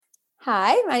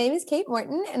Hi, my name is Kate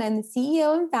Morton, and I'm the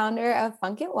CEO and founder of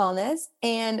Funk It Wellness.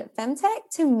 And Femtech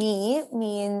to me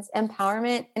means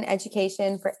empowerment and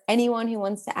education for anyone who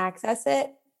wants to access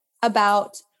it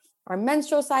about our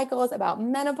menstrual cycles, about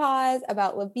menopause,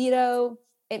 about libido.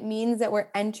 It means that we're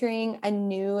entering a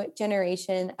new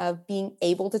generation of being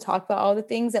able to talk about all the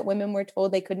things that women were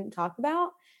told they couldn't talk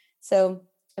about. So,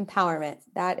 empowerment,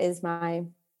 that is my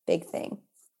big thing.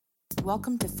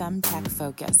 Welcome to Femtech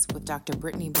Focus with Dr.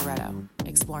 Brittany Barreto,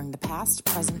 exploring the past,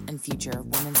 present, and future of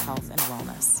women's health and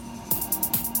wellness.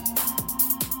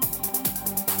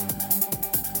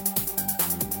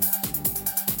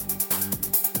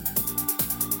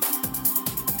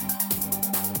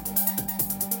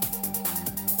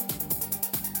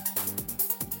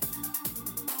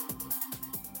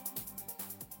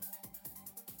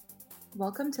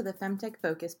 Welcome to the Femtech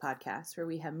Focus podcast, where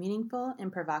we have meaningful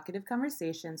and provocative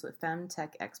conversations with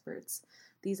femtech experts.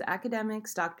 These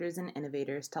academics, doctors, and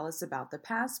innovators tell us about the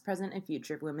past, present, and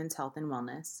future of women's health and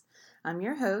wellness. I'm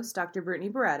your host, Dr. Brittany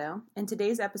Barreto, and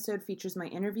today's episode features my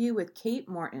interview with Kate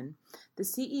Morton, the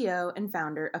CEO and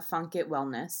founder of Funk It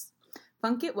Wellness.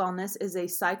 Funk It Wellness is a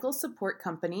cycle support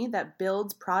company that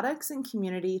builds products and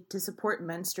community to support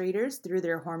menstruators through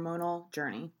their hormonal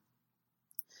journey.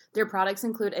 Their products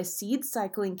include a seed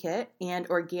cycling kit and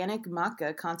organic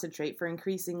maca concentrate for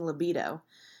increasing libido.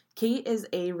 Kate is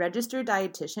a registered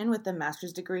dietitian with a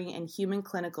master's degree in human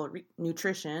clinical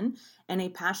nutrition and a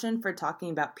passion for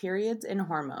talking about periods and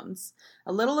hormones.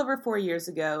 A little over 4 years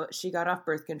ago, she got off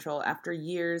birth control after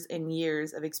years and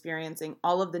years of experiencing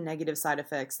all of the negative side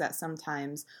effects that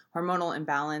sometimes hormonal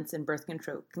imbalance and birth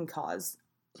control can cause.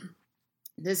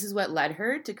 This is what led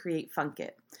her to create Funk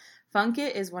It. Funk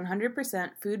It is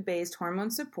 100% food-based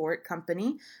hormone support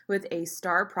company with a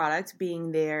star product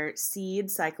being their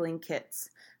seed cycling kits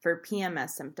for PMS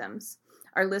symptoms.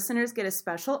 Our listeners get a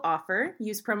special offer.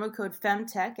 Use promo code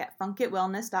FEMTECH at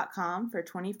funkitwellness.com for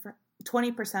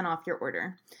 20% off your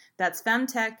order. That's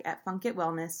FEMTECH at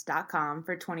funkitwellness.com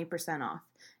for 20% off.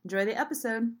 Enjoy the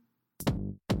episode.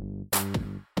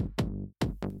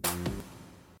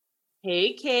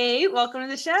 Hey, Kate. Welcome to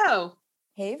the show.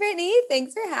 Hey, Brittany.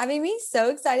 Thanks for having me. So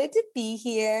excited to be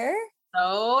here.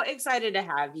 So excited to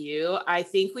have you. I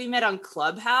think we met on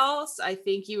Clubhouse. I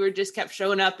think you were just kept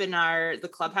showing up in the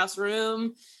Clubhouse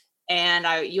room,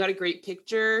 and you had a great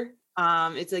picture.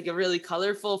 It's like a really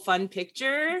colorful, fun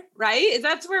picture, right?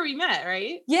 That's where we met,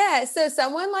 right? Yeah. So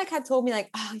someone had told me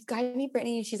oh, you gotta meet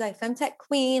Brittany. She's like Femtech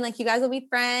queen. You guys will be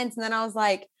friends. And then I was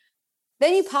like,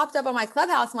 then you popped up on my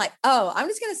Clubhouse. I'm like, oh, I'm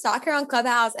just going to stalk her on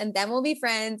Clubhouse and then we'll be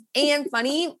friends. And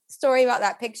funny story about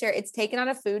that picture. It's taken on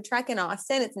a food truck in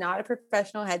Austin. It's not a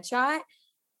professional headshot,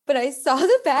 but I saw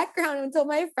the background and told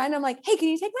my friend, I'm like, hey, can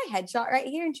you take my headshot right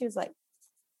here? And she was like,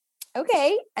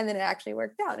 okay. And then it actually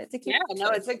worked out. It's a cute picture. No,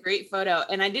 it's a great photo.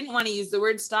 And I didn't want to use the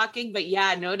word stalking, but yeah,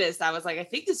 I noticed. I was like, I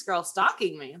think this girl's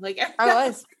stalking me. I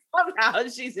was. How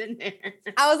she's in there.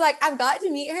 I was like, I've got to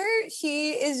meet her. She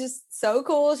is just so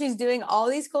cool. She's doing all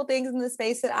these cool things in the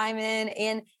space that I'm in.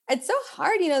 And it's so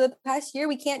hard, the past year,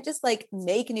 we can't just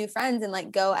make new friends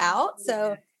and go out.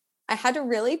 So I had to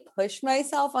really push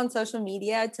myself on social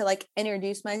media to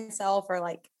introduce myself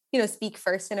or speak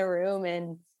first in a room.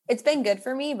 And it's been good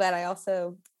for me, but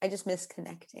I just miss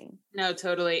connecting. No,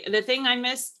 totally. The thing I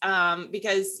miss,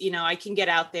 because, I can get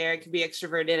out there, I can be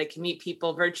extroverted, I can meet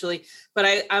people virtually,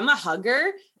 but I'm a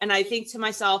hugger. And I think to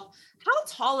myself, how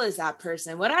tall is that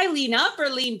person? Would I lean up or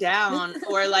lean down?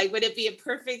 Or would it be a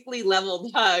perfectly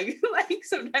leveled hug?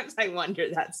 Sometimes I wonder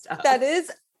that stuff. That is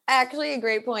actually a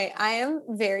great point. I am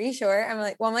very short. I'm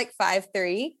I'm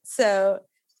 5'3". So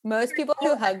most people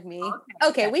who hug me,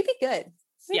 okay, we'd be good.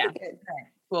 We'd be good.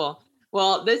 Cool.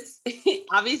 Well, this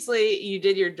obviously you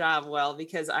did your job well,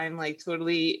 because I'm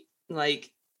totally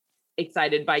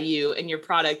excited by you and your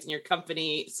product and your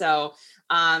company. So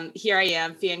here I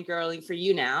am fangirling for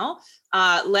you now.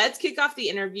 Let's kick off the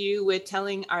interview with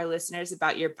telling our listeners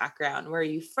about your background. Where are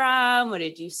you from? What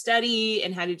did you study?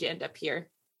 And how did you end up here?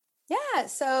 Yeah.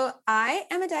 So I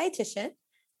am a dietitian.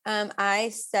 I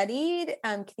studied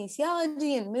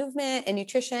kinesiology and movement and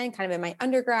nutrition kind of in my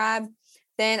undergrad.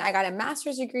 Then I got a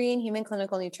master's degree in human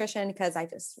clinical nutrition because I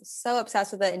just was so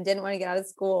obsessed with it and didn't want to get out of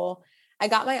school. I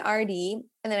got my RD,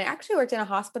 and then I actually worked in a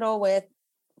hospital with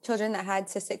children that had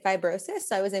cystic fibrosis.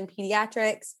 So I was in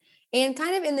pediatrics and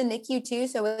kind of in the NICU too.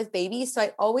 So with babies. So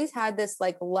I always had this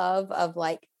love of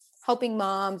helping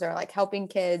moms or helping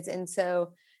kids. And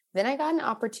so then I got an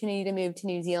opportunity to move to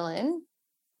New Zealand,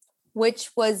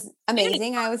 which was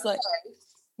amazing. I was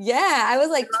Yeah, I was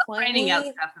like finding 20. out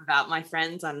stuff about my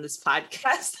friends on this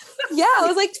podcast. Yeah, I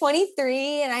was like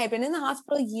 23 and I had been in the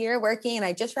hospital a year working and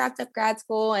I just wrapped up grad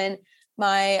school, and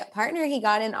my partner, he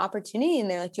got an opportunity and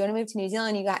they're like, do you want to move to New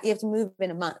Zealand? You have to move in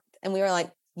a month. And we were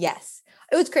like, yes.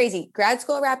 It was crazy. Grad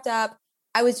school wrapped up.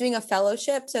 I was doing a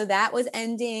fellowship. So that was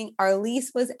ending. Our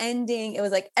lease was ending. It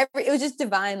was like it was just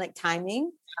divine, like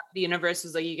timing. The universe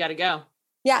was like, you got to go.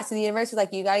 Yeah. So the universe was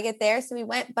like, you got to get there. So we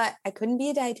went, but I couldn't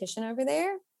be a dietitian over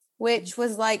there, which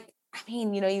was like, I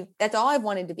mean, that's all I've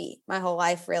wanted to be my whole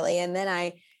life, really. And then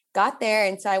I got there.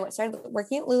 And so I started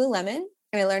working at Lululemon,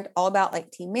 and I learned all about like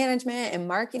team management and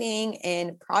marketing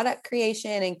and product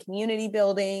creation and community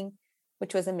building,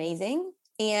 which was amazing.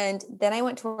 And then I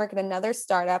went to work at another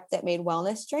startup that made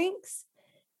wellness drinks,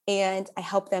 and I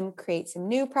helped them create some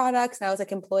new products. And I was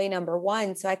like employee number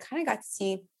 1. So I kind of got to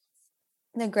see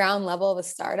the ground level of a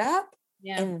startup.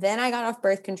 Yeah. And then I got off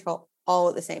birth control all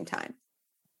at the same time.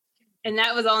 And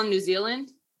that was all in New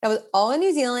Zealand? That was all in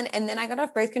New Zealand. And then I got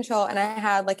off birth control, and I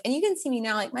had like, and you can see me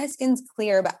now, like my skin's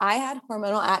clear, but I had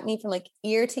hormonal acne from like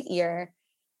ear to ear.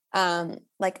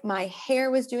 Like my hair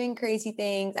was doing crazy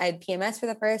things. I had PMS for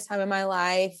the first time in my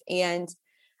life. And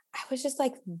I was just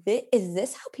like, is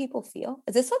this how people feel?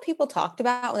 Is this what people talked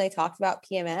about when they talked about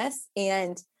PMS?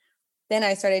 And then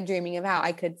I started dreaming of how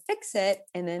I could fix it.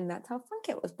 And then that's how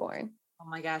Funkit was born. Oh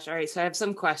my gosh. All right. So I have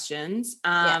some questions.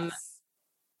 Yes.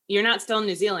 You're not still in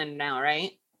New Zealand now,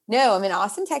 right? No, I'm in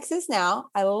Austin, Texas now.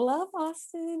 I love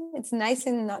Austin. It's nice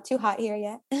and not too hot here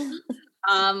yet.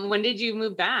 When did you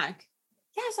move back?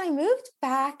 Yes, I moved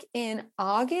back in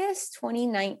August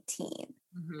 2019.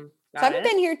 Mm-hmm. So I haven't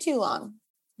been here too long.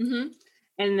 Mm-hmm.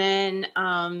 And then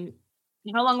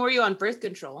how long were you on birth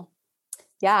control?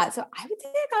 Yeah, so I would say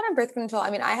I got on birth control. I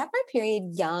mean, I had my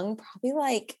period young, probably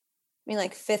like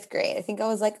 5th grade. I think I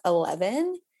was like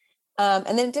 11. And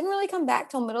then it didn't really come back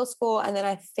till middle school. And then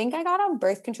I think I got on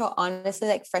birth control, honestly,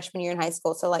 like freshman year in high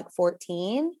school. So like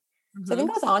 14. Mm-hmm. So I think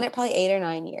I was on it probably 8 or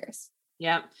 9 years.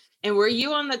 Yeah. And were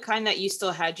you on the kind that you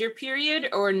still had your period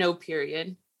or no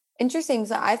period? Interesting.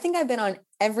 So I think I've been on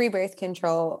every birth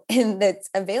control that's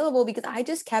available, because I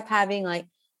just kept having like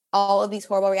all of these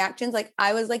horrible reactions. Like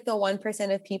I was like the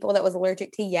 1% of people that was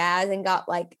allergic to Yaz and got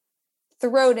like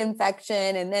throat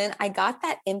infection. And then I got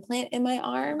that implant in my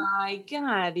arm. My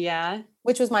God. Yeah.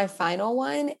 Which was my final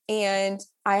one. And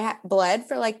I bled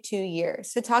for like 2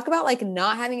 years. So talk about like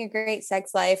not having a great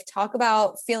sex life, talk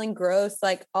about feeling gross,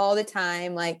 like all the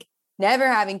time, like never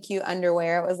having cute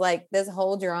underwear. It was like this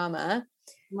whole drama.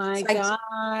 My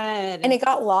God. And it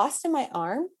got lost in my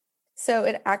arm. So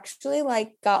it actually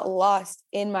like got lost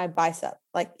in my bicep,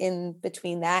 like in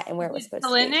between that and where it was supposed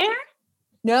to be. In there?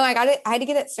 No, I had to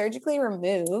get it surgically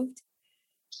removed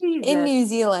in New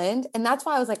Zealand. And that's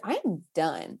why I was like, I am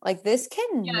done. Like this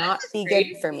cannot be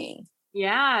good for me.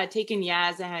 Yeah. Taking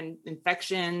Yaz and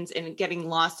infections and getting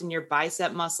lost in your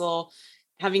bicep muscle,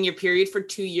 having your period for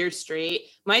 2 years straight.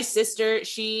 My sister,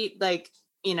 she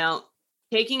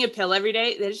taking a pill every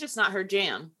day, that's just not her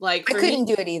jam. Like I couldn't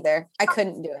do it either. I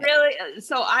couldn't do it. Really?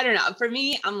 So I don't know. For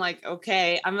me, I'm like,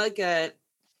 okay,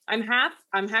 I'm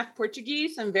half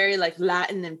Portuguese. I'm very like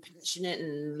Latin and passionate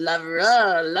and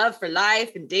love for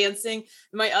life and dancing.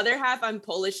 My other half, I'm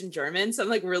Polish and German. So I'm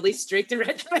like really strict and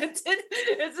regimented.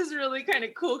 It's this really kind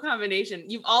of cool combination.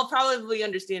 You all probably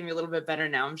understand me a little bit better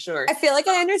now, I'm sure. I feel like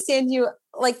I understand you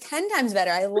like 10 times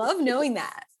better. I love knowing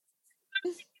that.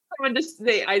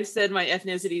 I said my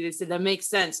ethnicity, they said that makes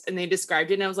sense. And they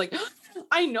described it. And I was like,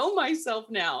 I know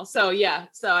myself now. So yeah.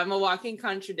 So I'm a walking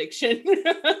contradiction.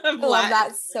 I love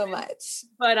that so much.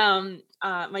 But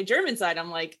my German side, I'm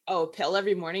like, oh, pill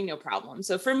every morning, no problem.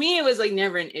 So for me, it was like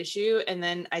never an issue. And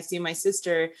then I see my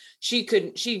sister, she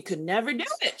could never do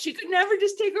it. She could never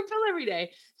just take her pill every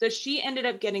day. So she ended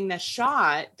up getting the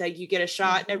shot, that you get a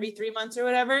shot every 3 months or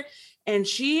whatever. And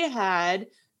she had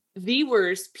the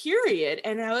worst period,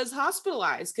 and I was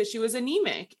hospitalized because she was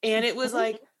anemic. And it was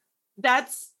like, no,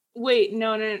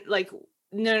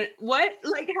 what?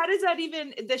 Like, how does that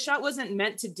even, the shot wasn't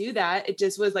meant to do that. It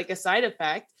just was like a side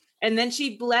effect. And then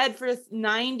she bled for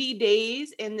 90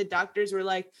 days. And the doctors were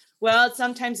like, well,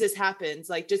 sometimes this happens.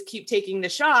 Like, just keep taking the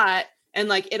shot and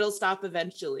like, it'll stop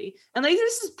eventually. And like,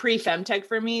 this is pre-femtech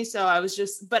for me. So I was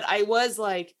I was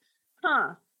like,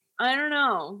 I don't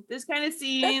know. This kind of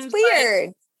seems That's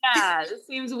weird. Yeah, this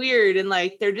seems weird. And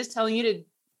like, they're just telling you to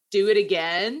do it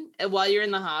again while you're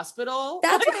in the hospital.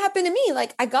 That's what happened to me.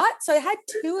 Like I had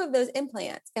 2 of those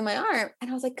implants in my arm, and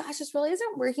I was like, gosh, this really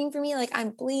isn't working for me. Like I'm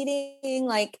bleeding.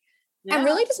 Like I'm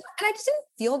really and I just didn't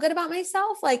feel good about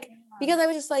myself. Like, because I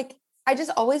was just like, I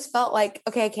just always felt like,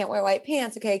 okay, I can't wear white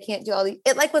pants. Okay, I can't do all these.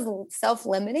 It like was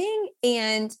self-limiting.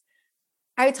 And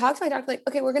I talked to my doctor, like,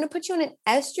 okay, we're going to put you on an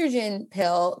estrogen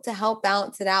pill to help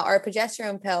balance it out, or a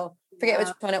progesterone pill. Forget which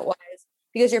one it was,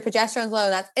 because your progesterone's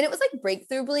low. And it was like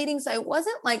breakthrough bleeding. So it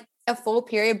wasn't like a full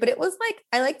period, but it was like,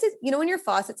 I like to, when your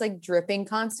faucet's like dripping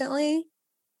constantly,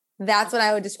 that's what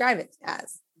I would describe it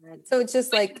as. So it's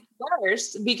just like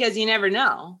worse, because you never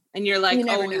know. And you're like,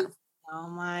 oh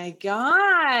my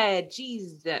God,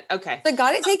 geez. Okay. So I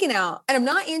got it taken out, and I'm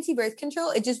not anti-birth control.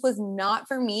 It just was not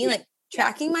for me. Like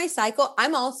tracking my cycle.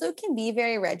 I'm also can be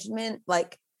very regiment.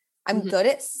 Like I'm good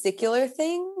at secular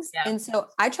things. Yeah. And so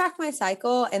I track my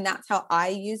cycle, and that's how I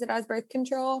use it as birth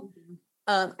control.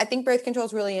 I think birth control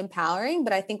is really empowering,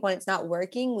 but I think when it's not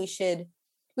working, we should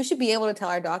be able to tell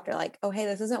our doctor, like, oh, hey,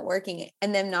 this isn't working.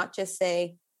 And then not just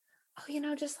say,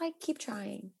 oh, just like keep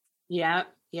trying. Yeah.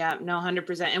 Yeah, no,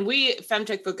 100%. And we,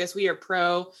 Femtech Focus, we are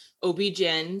pro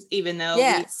OB-GYNs, even though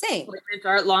same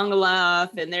aren't long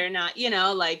enough, and they're not,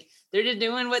 like they're just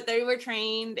doing what they were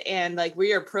trained. And like,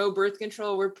 we are pro birth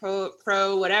control, we're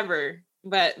pro whatever,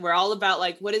 but we're all about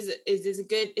like, what is it? Is this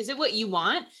good? Is it what you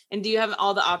want? And do you have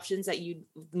all the options that you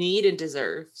need and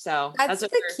deserve? So that's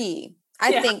the key.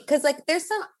 I think, because like there's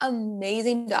some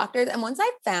amazing doctors. And once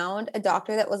I found a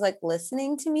doctor that was like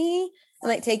listening to me and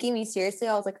like taking me seriously,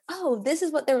 I was like, oh, this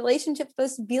is what the relationship's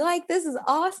supposed to be like. This is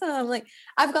awesome. Like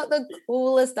I've got the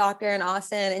coolest doctor in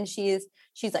Austin, and she's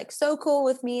like so cool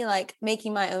with me, like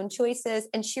making my own choices.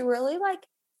 And she really like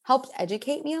helped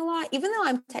educate me a lot. Even though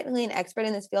I'm technically an expert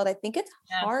in this field, I think it's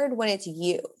hard when it's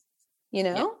you.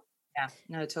 Yeah,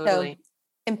 no, totally. So,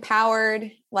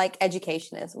 empowered like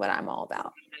education is what I'm all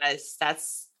about. Yes,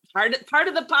 that's part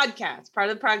of the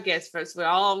podcast for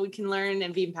us. We can learn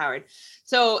and be empowered.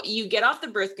 So you get off the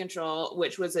birth control,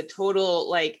 which was a total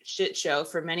like shit show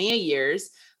for many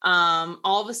years. All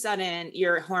of a sudden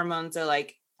your hormones are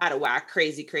like out of whack,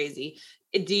 crazy.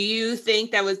 Do you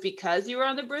think that was because you were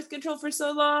on the birth control for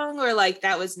so long, or like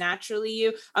that was naturally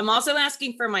you? I'm also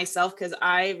asking for myself, because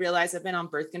I realize I've been on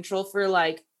birth control for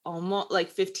like almost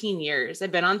like 15 years.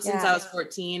 I've been on since I was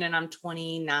 14, and I'm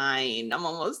 29. I'm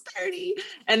almost 30.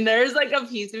 And there's like a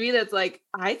piece of me that's like,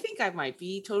 I think I might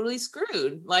be totally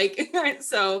screwed. Like,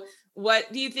 so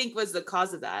what do you think was the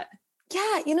cause of that?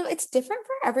 Yeah. It's different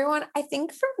for everyone. I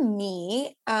think for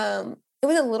me, it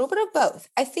was a little bit of both.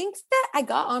 I think that I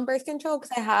got on birth control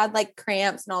because I had like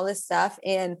cramps and all this stuff.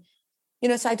 And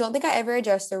so I don't think I ever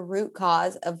addressed the root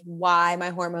cause of why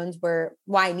my hormones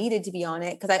why I needed to be on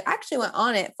it. Cause I actually went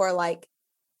on it for like,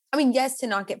 yes, to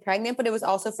not get pregnant, but it was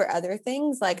also for other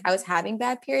things. Like I was having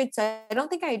bad periods. So I don't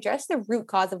think I addressed the root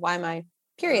cause of why my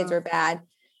periods were bad.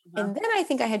 And then I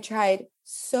think I had tried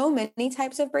so many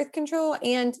types of birth control,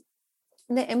 and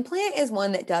the implant is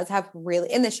one that does have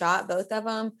really, in the shot, both of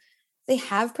them, they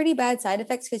have pretty bad side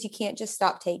effects because you can't just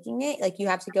stop taking it. Like you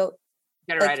have to go.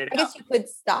 I guess you could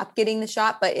stop getting the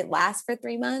shot, but it lasts for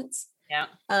 3 months. Yeah.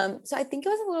 So I think it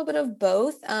was a little bit of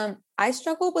both. I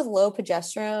struggled with low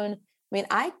progesterone.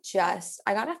 I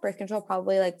got off birth control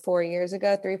probably like 4 years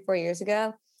ago, 3-4 years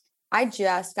ago. I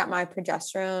just got my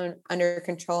progesterone under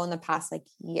control in the past like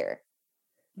year.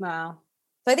 Wow.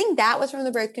 So I think that was from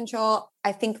the birth control.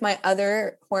 I think my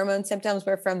other hormone symptoms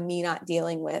were from me not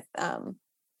dealing with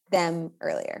them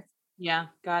earlier. Yeah,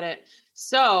 got it.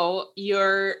 So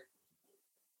your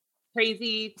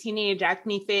crazy teenage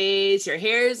acne phase, your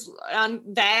hair's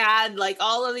bad, like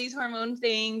all of these hormone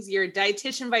things, you're a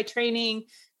dietitian by training,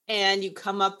 and you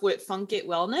come up with Funk It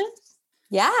Wellness.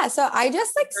 Yeah. So I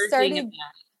just like started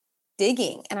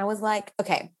digging, and I was like,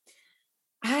 okay,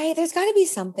 there's got to be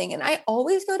something. And I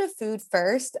always go to food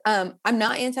first. I'm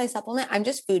not anti-supplement. I'm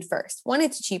just food first. One,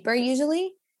 it's cheaper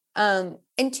usually. And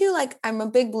two, like I'm a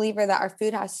big believer that our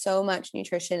food has so much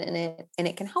nutrition in it, and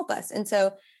it can help us. And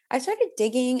so I started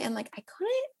digging, and like I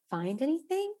couldn't find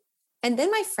anything. And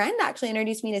then my friend actually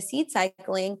introduced me to seed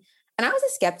cycling, and I was a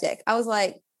skeptic. I was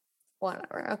like,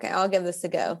 whatever. Okay, I'll give this a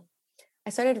go.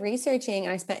 I started researching,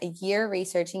 and I spent a year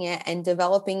researching it and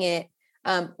developing it.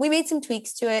 We made some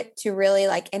tweaks to it to really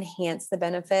like enhance the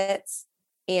benefits.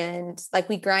 And like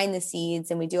we grind the seeds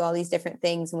and we do all these different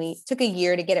things. And we took a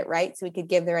year to get it right so we could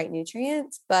give the right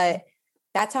nutrients. But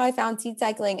that's how I found seed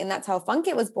cycling. And that's how Funk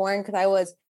It was born, because I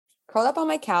was curled up on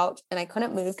my couch and I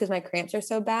couldn't move because my cramps are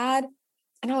so bad.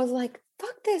 And I was like,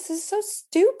 fuck, this is so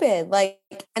stupid. Like,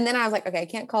 and then I was like, okay, I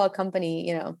can't call a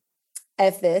company,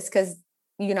 F this, because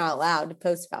you're not allowed to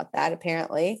post about that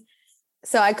apparently.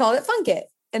 So I called it Funk It.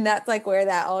 And that's like where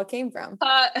that all came from.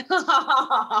 Fuck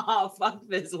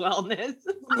this wellness.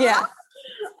 Yeah.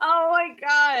 Oh my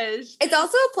gosh. It's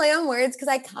also a play on words because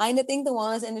I kind of think the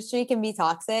wellness industry can be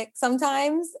toxic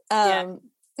sometimes.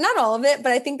 Not all of it,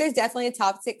 but I think there's definitely a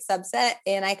toxic subset,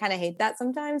 and I kind of hate that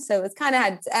sometimes. So it's kind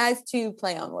of as to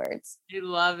play on words. I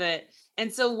love it.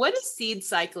 And so what is seed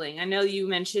cycling? I know you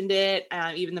mentioned it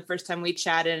even the first time we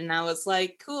chatted, and I was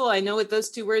like, cool, I know what those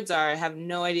two words are. I have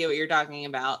no idea what you're talking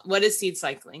about. What is seed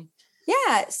cycling?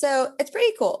 Yeah, so it's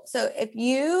pretty cool. So if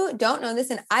you don't know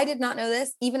this, and I did not know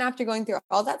this, even after going through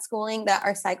all that schooling, that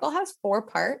our cycle has 4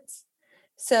 parts.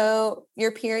 So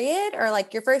your period, or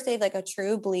like your first day of like a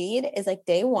true bleed, is like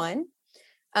day 1.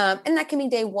 And that can be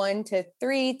day 1 to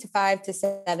 3 to 5 to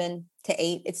 7 to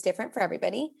 8. It's different for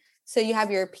everybody. So you have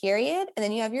your period, and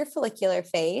then you have your follicular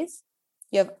phase,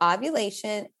 you have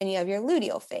ovulation, and you have your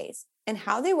luteal phase, and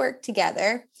how they work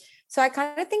together. So I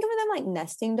kind of think of them like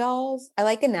nesting dolls. I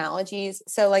like analogies.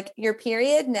 So like your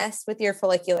period nests with your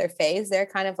follicular phase. They're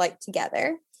kind of like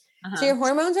together. So your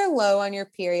hormones are low on your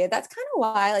period. That's kind of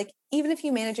why, like, even if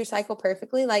you manage your cycle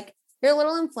perfectly, like you're a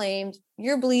little inflamed,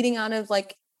 you're bleeding out of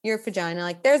like your vagina,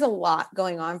 like there's a lot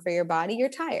going on for your body. You're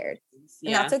tired,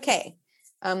 and that's okay.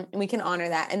 And we can honor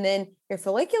that. And then your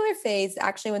follicular phase,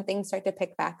 actually when things start to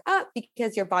pick back up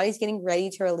because your body's getting ready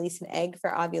to release an egg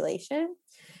for ovulation.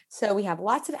 So we have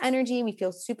lots of energy. We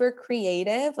feel super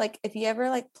creative. Like if you ever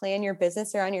like plan your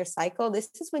business around your cycle, this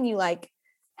is when you like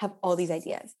have all these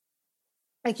ideas.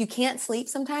 Like you can't sleep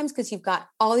sometimes because you've got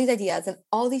all these ideas and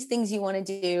all these things you want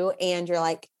to do. And you're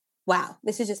like, wow,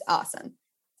 this is just awesome.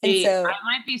 And so I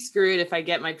might be screwed if I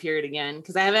get my period again,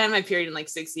 because I haven't had my period in like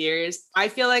 6 years. I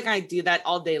feel like I do that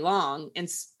all day long. And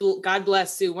God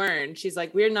bless Sue Wern. She's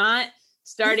like, we're not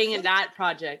starting in that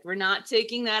project. We're not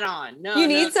taking that on. No, you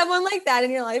need someone like that in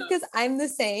your life, because I'm the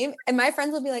same. And my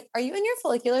friends will be like, are you in your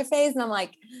follicular phase? And I'm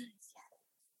like,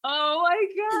 oh my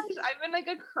gosh, I'm in like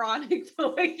a chronic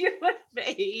follicular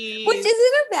phase. Which isn't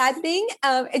a bad thing.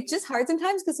 It's just hard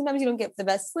sometimes because sometimes you don't get the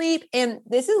best sleep. And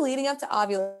this is leading up to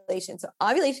ovulation. So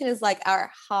ovulation is like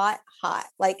our hot.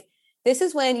 Like this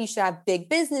is when you should have big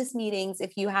business meetings.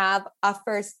 If you have a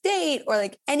first date or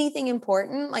like anything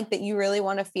important, like that you really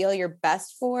want to feel your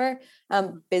best for,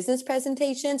 business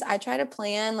presentations, I try to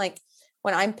plan like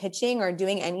when I'm pitching or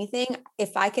doing anything,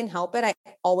 if I can help it, I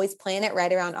always plan it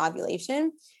right around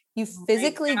ovulation. You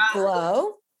physically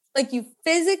glow, and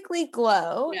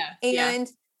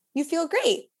you feel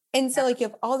great. And so like you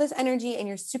have all this energy and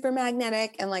you're super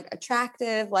magnetic and like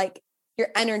attractive, like your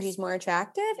energy is more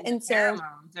attractive. And so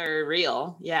pheromones are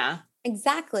real. Yeah,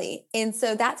 exactly. And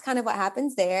so that's kind of what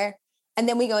happens there. And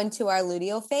then we go into our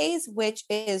luteal phase, which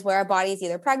is where our body is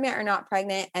either pregnant or not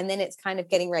pregnant. And then it's kind of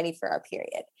getting ready for our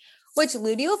period. Which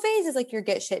luteal phase is like your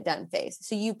get shit done phase.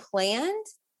 So you planned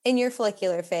in your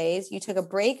follicular phase, you took a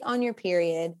break on your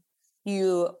period,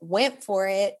 you went for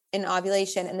it in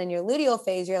ovulation, and then your luteal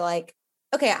phase, you're like,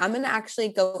 okay, I'm going to actually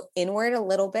go inward a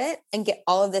little bit and get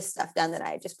all of this stuff done that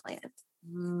I had just planned.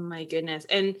 Oh my goodness.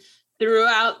 And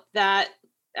throughout that,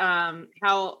 how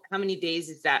many days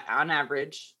is that on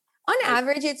average? On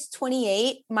average, it's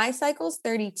 28. My cycle's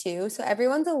 32. So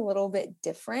everyone's a little bit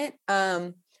different.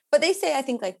 But they say, I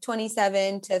think like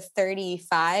 27 to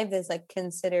 35 is like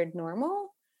considered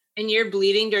normal. And you're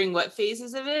bleeding during what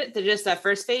phases of it? Just that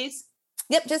first phase?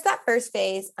 Yep. Just that first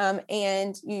phase.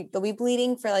 And you'll be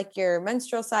bleeding for like your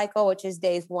menstrual cycle, which is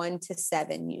days 1 to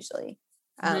 7 usually.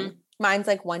 Mine's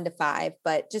like 1 to 5,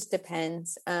 but just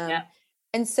depends.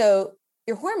 And so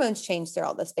your hormones change through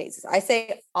all those phases. I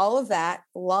say all of that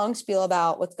long spiel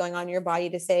about what's going on in your body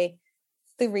to say,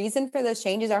 the reason for those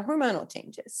changes are hormonal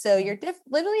changes. So you're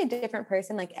literally a different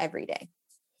person like every day.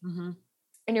 And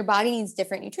your body needs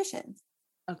different nutrition.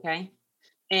 Okay.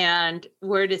 And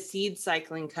where does seed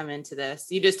cycling come into this?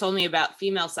 You just told me about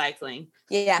female cycling.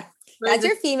 Yeah. That's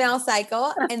your female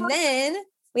cycle. And then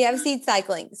we have seed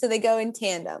cycling. So they go in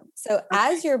tandem. So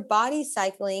as your body's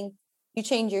cycling, you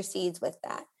change your seeds with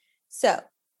that. So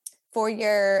for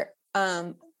your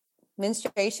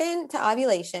menstruation to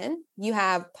ovulation, you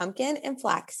have pumpkin and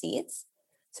flax seeds.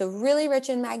 So really rich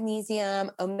in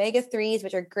magnesium, omega-3s,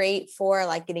 which are great for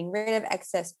like getting rid of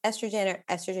excess estrogen or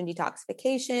estrogen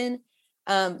detoxification.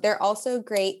 They're also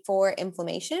great for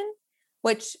inflammation,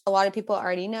 which a lot of people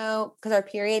already know because our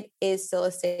period is still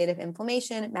a state of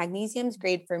inflammation. Magnesium is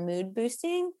great for mood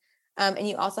boosting. And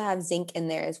you also have zinc in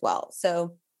there as well.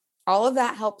 So all of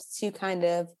that helps to kind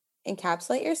of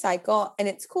encapsulate your cycle. And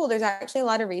it's cool. There's actually a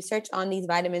lot of research on these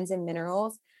vitamins and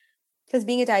minerals because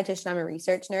being a dietitian, I'm a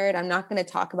research nerd. I'm not going to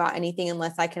talk about anything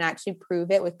unless I can actually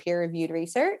prove it with peer-reviewed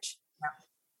research.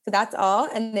 So that's all.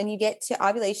 And then you get to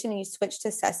ovulation and you switch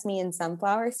to sesame and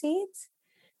sunflower seeds.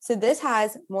 So this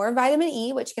has more vitamin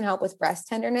E, which can help with breast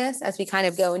tenderness as we kind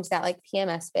of go into that like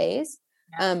PMS phase.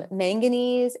 Yeah.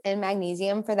 Manganese and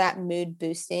magnesium for that mood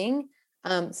boosting,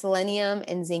 selenium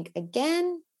and zinc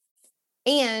again.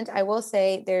 And I will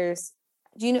say are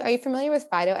you familiar with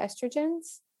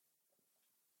phytoestrogens?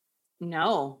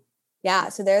 No. Yeah.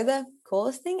 So they're the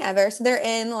coolest thing ever. So they're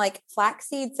in like flax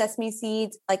seeds, sesame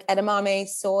seeds, like edamame,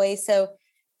 soy. So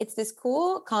it's this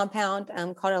cool compound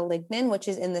called a lignin, which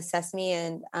is in the sesame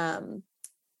and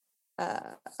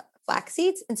flax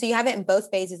seeds. And so you have it in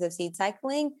both phases of seed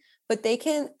cycling, but I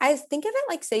think of it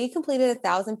like, say you completed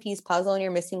 1,000-piece puzzle and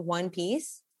you're missing one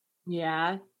piece.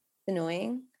 Yeah. It's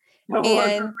annoying.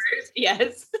 And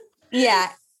yes.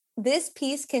 Yeah. This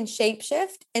piece can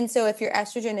shapeshift. And so if your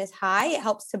estrogen is high, it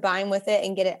helps to bind with it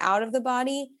and get it out of the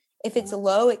body. If it's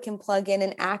low, it can plug in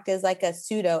and act as like a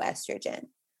pseudo estrogen.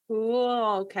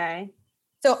 Cool. Okay.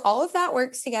 So all of that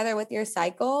works together with your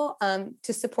cycle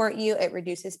to support you. It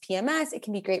reduces PMS. It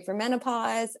can be great for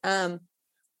menopause.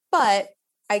 But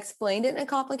I explained it in a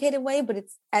complicated way, but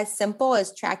it's as simple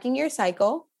as tracking your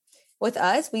cycle. With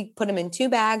us, we put them in 2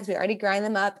 bags. We already grind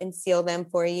them up and seal them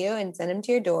for you and send them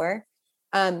to your door.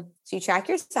 So you track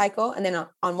your cycle, and then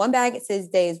on one bag, it says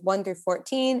days 1 through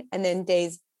 14, and then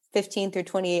days 15 through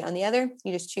 28 on the other.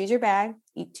 You just choose your bag,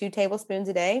 eat 2 tablespoons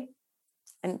a day,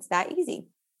 and it's that easy.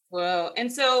 Whoa.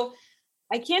 And so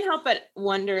I can't help but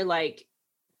wonder, like,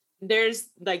 there's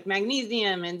like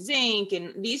magnesium and zinc,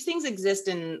 and these things exist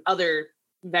in other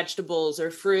vegetables or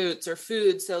fruits or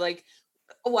foods. So like,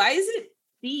 why is it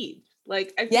seeds?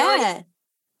 Like, I feel like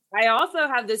I also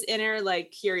have this inner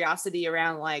like curiosity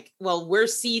around like, well, we're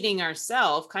seeding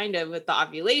ourselves kind of with the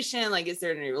ovulation. Like, is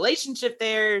there any relationship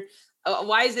there?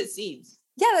 Why is it seeds?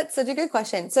 Yeah, that's such a good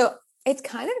question. So it's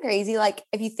kind of crazy. Like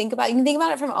if you can think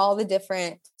about it from all the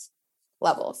different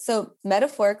levels. So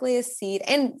metaphorically, a seed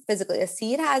and physically, a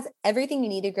seed has everything you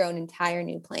need to grow an entire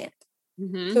new plant.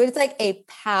 Mm-hmm. So it's like a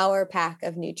power pack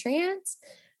of nutrients.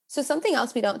 So something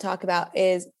else we don't talk about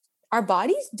is our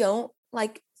bodies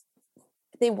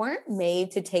they weren't made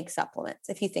to take supplements.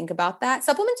 If you think about that,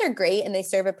 supplements are great and they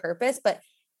serve a purpose, but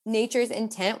nature's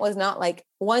intent was not like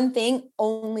one thing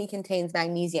only contains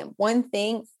magnesium. One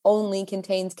thing only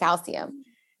contains calcium.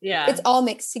 Yeah. It's all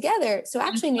mixed together. So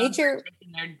actually nature,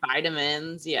 their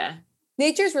vitamins. Yeah.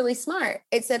 Nature's really smart.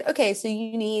 It said, okay, so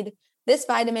you need this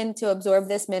vitamin to absorb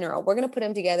this mineral. We're going to put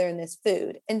them together in this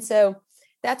food. And so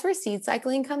that's where seed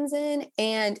cycling comes in.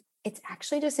 And it's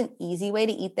actually just an easy way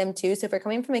to eat them too. So if we're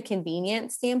coming from a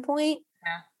convenience standpoint,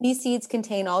 these seeds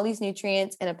contain all these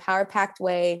nutrients in a power packed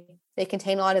way. They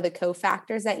contain a lot of the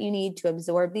cofactors that you need to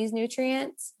absorb these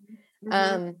nutrients.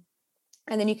 Mm-hmm.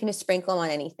 And then you can just sprinkle them on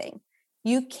anything.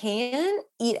 You can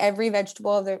eat every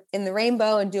vegetable in the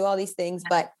rainbow and do all these things,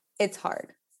 but it's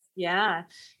hard. Yeah.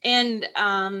 And,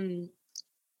 oh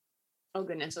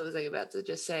goodness, what was I about to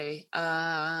just say?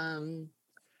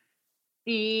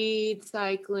 Seed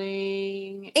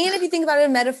cycling. And if you think about it, a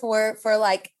metaphor for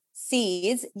like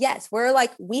seeds, yes,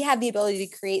 we have the ability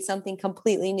to create something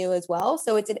completely new as well.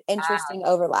 So it's an interesting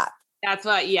overlap. That's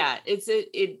why, yeah,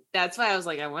 that's why I was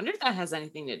like, I wonder if that has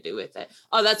anything to do with it.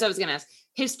 Oh, that's what I was going to ask.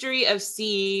 History of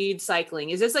seed cycling.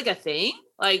 Is this like a thing?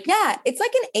 Like, yeah, it's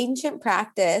like an ancient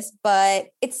practice, but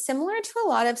it's similar to a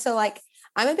lot of, so like,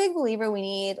 I'm a big believer we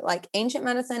need like ancient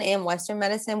medicine and Western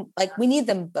medicine. Like we need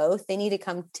them both. They need to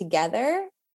come together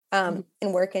and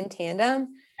work in tandem.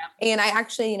 Yeah. And I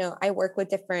actually, I work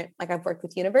with I've worked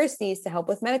with universities to help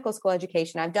with medical school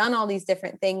education. I've done all these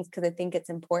different things because I think it's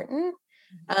important.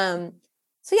 So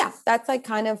yeah, that's like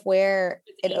kind of where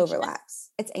it overlaps.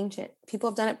 It's ancient.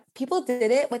 People have done it. People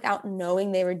did it without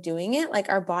knowing they were doing it. Like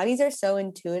our bodies are so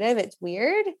intuitive. It's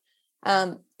weird.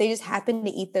 They just happened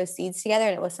to eat those seeds together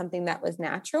and it was something that was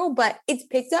natural, but it's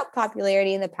picked up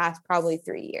popularity in the past probably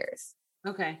 3 years.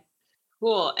 Okay,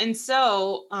 cool. And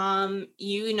so,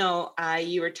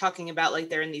 you were talking about like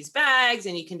they're in these bags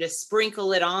and you can just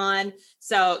sprinkle it on.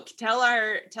 So tell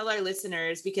our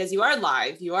listeners, because you are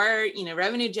live, you are,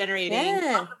 revenue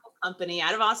generating company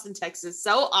out of Austin, Texas.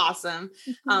 So awesome.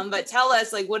 But tell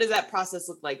us, like, what does that process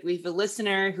look like? We have a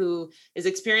listener who is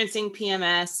experiencing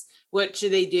PMS. What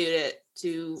should they do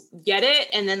to get it?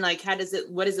 And then like,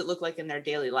 what does it look like in their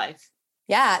daily life?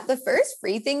 Yeah. The first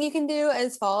free thing you can do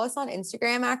is follow us on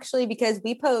Instagram, actually, because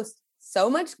we post so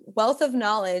much wealth of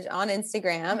knowledge on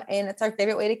Instagram and it's our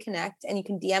favorite way to connect. And you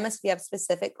can DM us if you have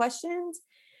specific questions.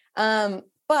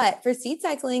 But for seed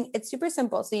cycling, it's super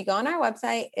simple. So you go on our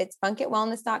website, it's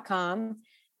funkitwellness.com.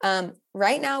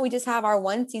 Right now we just have our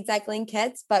 1 seed cycling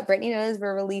kits, but Brittany knows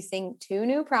we're releasing 2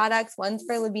 new products. One's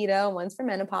for libido and one's for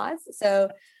menopause. So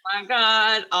oh my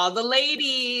God, all the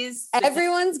ladies.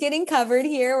 Everyone's getting covered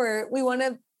here, where we want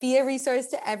to be a resource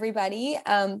to everybody.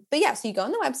 But yeah, so you go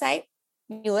on the website,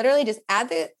 you literally just add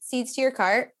the seeds to your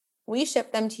cart. We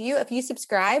ship them to you. If you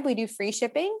subscribe, we do free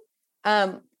shipping.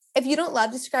 If you don't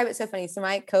love to subscribe, it's so funny. So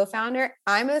my co-founder,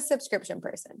 I'm a subscription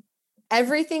person.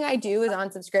 Everything I do is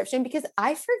on subscription because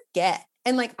I forget.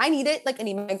 And like, I need it. Like I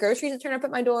need my groceries to turn up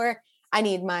at my door. I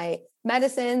need my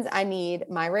medicines. I need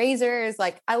my razors.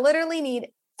 Like I literally need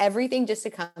everything just to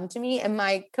come to me. And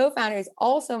my co-founder is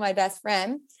also my best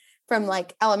friend from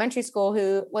like elementary school,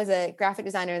 who was a graphic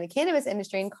designer in the cannabis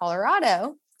industry in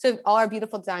Colorado. So all our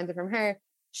beautiful designs are from her.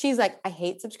 She's like, I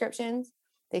hate subscriptions.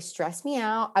 They stress me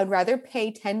out. I'd rather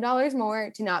pay $10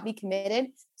 more to not be committed.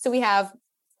 So we have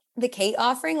the Kate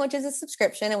offering, which is a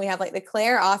subscription. And we have like the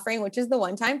Claire offering, which is the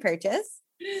one-time purchase.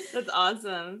 That's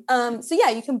awesome. So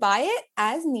yeah, you can buy it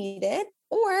as needed,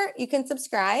 or you can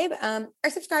subscribe. Our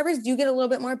subscribers do get a little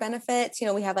bit more benefits. You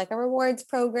know, we have like a rewards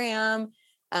program.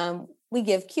 We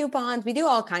give coupons. We do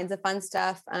all kinds of fun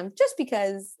stuff. Just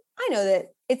because I know that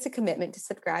it's a commitment to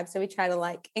subscribe. So we try to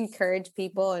like encourage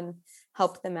people and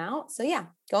help them out. So yeah,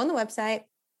 go on the website,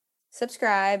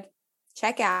 subscribe,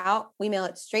 check out. We mail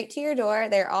it straight to your door.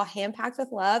 They're all hand packed with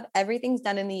love. Everything's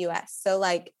done in the US. So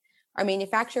like our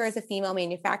manufacturer is a female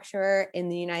manufacturer in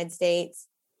the United States.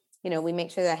 You know, we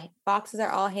make sure that boxes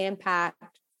are all hand packed,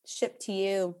 shipped to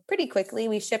you pretty quickly.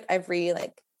 We ship every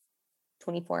like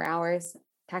 24 hours.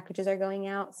 Packages are going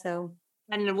out. So,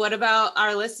 and what about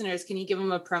our listeners? Can you give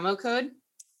them a promo code?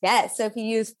 Yes. So if you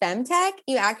use Femtech,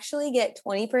 you actually get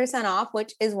 20% off,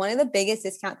 which is one of the biggest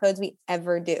discount codes we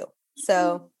ever do.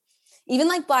 So even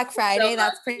like Black Friday,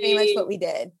 that's pretty much what we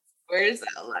did. We're so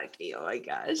lucky. Oh my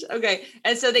gosh. Okay.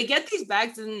 And so they get these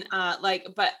bags and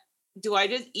but do I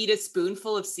just eat a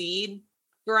spoonful of seed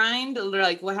grind? Or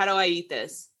like, well, how do I eat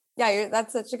this? Yeah,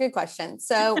 that's such a good question.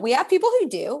 So we have people who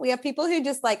do. We have people who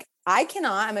just like, I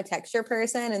cannot, I'm a texture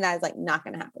person, and that is like not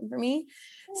going to happen for me.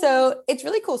 So it's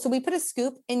really cool. So we put a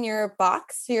scoop in your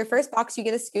box. So your first box, you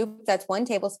get a scoop. That's 1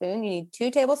 tablespoon. You need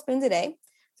 2 tablespoons a day.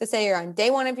 So say you're on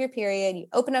day 1 of your period, you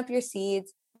open up your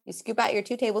seeds, you scoop out your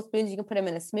 2 tablespoons. You can put them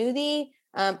in a smoothie.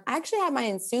 I actually had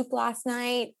mine in soup last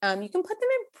night. You can put them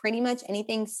in pretty much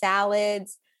anything,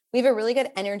 salads. We have a really good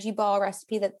energy ball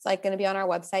recipe that's like going to be on our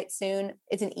website soon.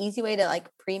 It's an easy way to like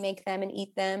pre-make them and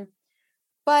eat them.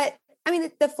 But I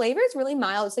mean, the flavor is really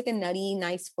mild. It's like a nutty,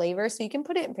 nice flavor. So you can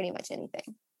put it in pretty much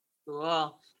anything.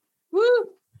 Cool. Woo.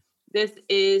 This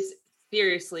is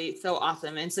seriously so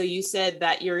awesome. And so you said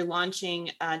that you're launching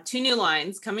 2 new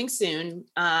lines coming soon,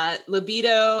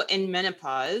 libido and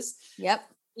menopause. Yep.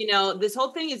 You know, this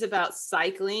whole thing is about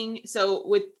cycling. So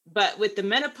with the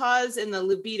menopause and the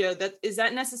libido, is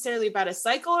that necessarily about a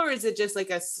cycle, or is it just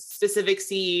like a specific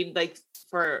seed, like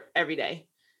for every day?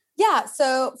 Yeah.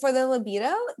 So for the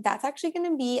libido, that's actually going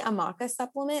to be a maca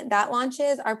supplement that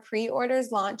launches. Our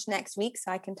pre-orders launch next week. So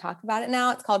I can talk about it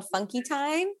now. It's called Funky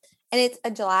Time, and it's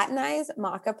a gelatinized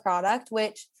maca product,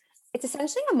 which it's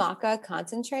essentially a maca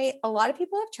concentrate. A lot of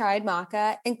people have tried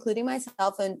maca, including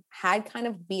myself, and had kind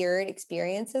of weird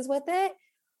experiences with it.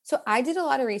 So I did a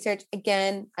lot of research.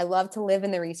 Again, I love to live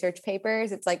in the research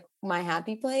papers. It's like my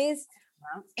happy place.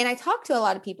 Wow. And I talked to a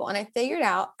lot of people, and I figured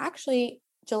out actually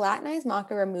gelatinized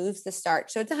maca removes the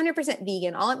starch. So it's 100%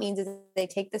 vegan. All it means is they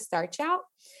take the starch out,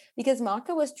 because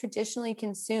maca was traditionally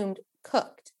consumed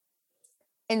cooked.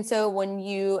 And so when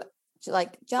you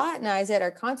like gelatinize it or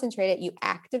concentrate it, you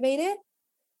activate it,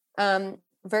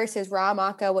 versus raw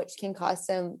maca, which can cause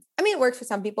it works for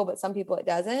some people, but some people it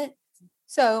doesn't.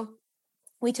 So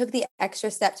we took the extra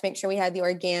step to make sure we had the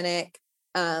organic,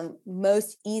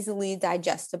 most easily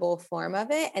digestible form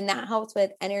of it. And that helps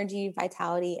with energy,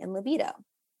 vitality, and libido.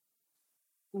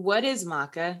 What is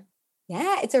maca?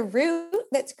 Yeah, it's a root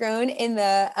that's grown in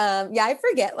the, I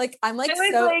forget, like, I'm like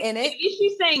so in it. Maybe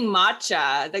she's saying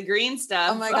matcha, the green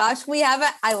stuff. Oh my gosh,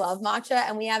 I love matcha,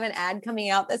 and we have an ad coming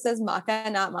out that says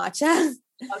maca, not matcha.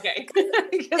 Okay. Friend,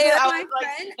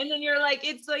 and then you're like,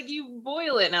 it's like you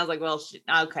boil it. And I was like, well,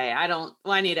 okay,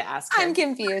 I need to ask her. I'm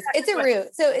confused. It's a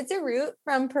root. So it's a root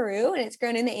from Peru, and it's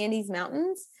grown in the Andes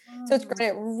Mountains. So it's grown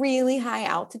at really high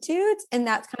altitudes. And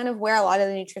that's kind of where a lot of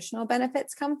the nutritional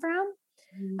benefits come from.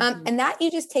 And that you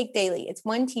just take daily. It's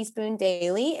 1 teaspoon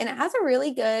daily, and it has a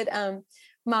really good,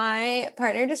 my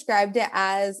partner described it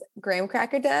as graham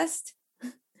cracker dust.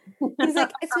 He's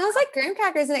like, it smells like graham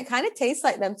crackers and it kind of tastes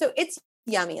like them. So it's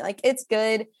yummy. Like, it's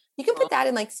good. You can put that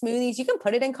in like smoothies. You can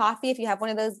put it in coffee if you have one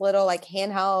of those little like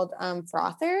handheld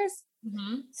frothers.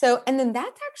 So, and then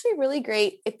that's actually really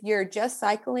great if you're just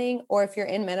cycling or if you're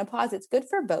in menopause. It's good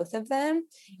for both of them.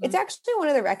 It's actually one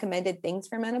of the recommended things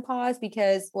for menopause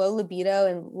because low libido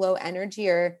and low energy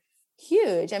are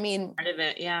huge. I mean, part of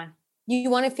it, yeah.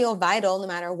 You want to feel vital no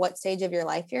matter what stage of your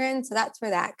life you're in. So that's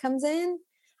where that comes in.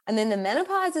 And then the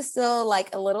menopause is still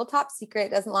like a little top secret.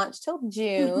 It doesn't launch till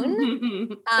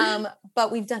June.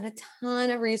 But we've done a ton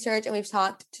of research and we've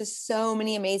talked to so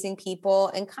many amazing people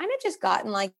and kind of just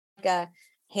gotten like a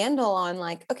handle on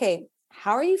like, okay,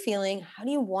 how are you feeling? How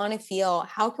do you want to feel?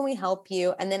 How can we help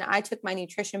you? And then I took my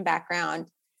nutrition background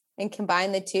and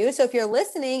combined the two. So if you're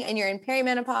listening and you're in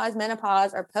perimenopause,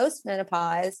 menopause, or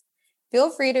postmenopause,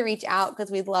 feel free to reach out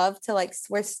because we'd love to like,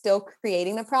 we're still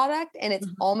creating the product and it's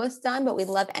almost done, but we'd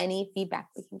love any feedback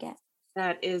we can get.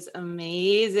 That is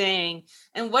amazing.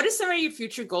 And what are some of your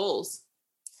future goals?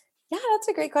 Yeah, that's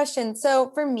a great question.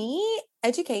 So for me,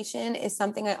 education is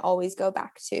something I always go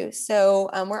back to. So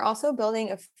we're also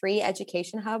building a free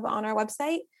education hub on our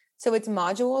website. So it's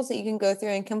modules that you can go through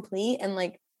and complete and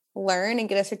like learn and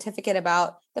get a certificate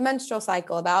about the menstrual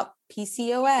cycle, about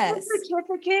PCOS.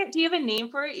 Certificate? Do you have a name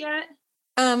for it yet?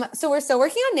 So we're still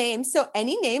working on names. So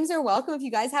any names are welcome if you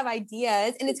guys have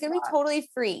ideas, and it's going to be totally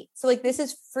free. So like this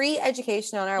is free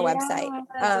education on our website.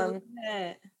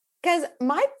 Because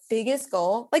my biggest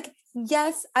goal, like,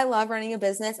 yes, I love running a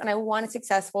business and I want a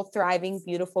successful, thriving,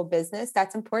 beautiful business.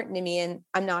 That's important to me. And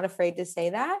I'm not afraid to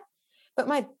say that. But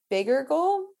my bigger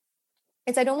goal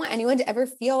is I don't want anyone to ever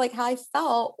feel like how I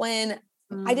felt when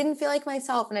I didn't feel like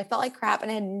myself and I felt like crap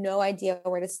and I had no idea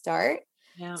where to start.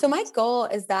 Yeah. So my goal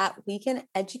is that we can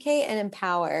educate and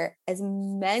empower as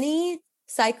many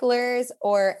cyclers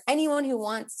or anyone who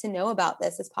wants to know about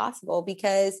this as possible,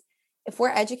 because if we're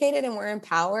educated and we're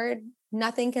empowered,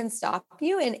 nothing can stop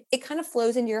you and it kind of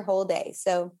flows into your whole day.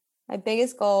 So my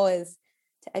biggest goal is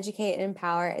to educate and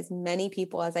empower as many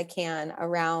people as I can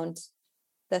around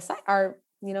our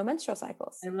menstrual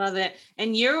cycles. I love it.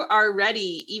 And you are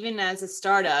ready, even as a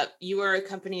startup, you are a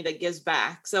company that gives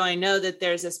back. So I know that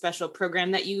there's a special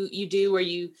program that you do where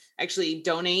you actually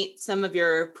donate some of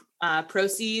your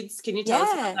proceeds. Can you tell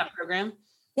us about that program?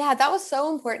 Yeah, that was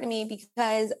so important to me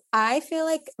because I feel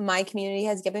like my community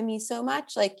has given me so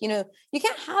much. Like, you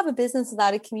can't have a business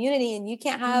without a community and you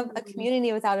can't have a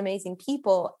community without amazing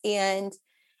people. And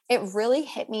it really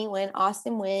hit me when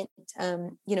Austin went,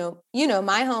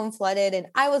 my home flooded and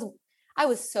I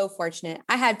was so fortunate.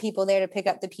 I had people there to pick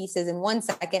up the pieces in 1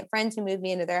 second, friends who moved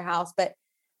me into their house, but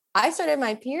I started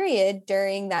my period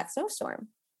during that snowstorm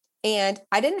and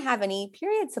I didn't have any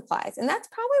period supplies. And that's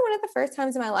probably one of the first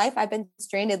times in my life I've been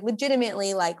stranded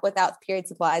legitimately, like without period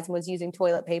supplies, and was using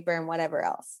toilet paper and whatever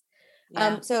else.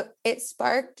 Yeah. So it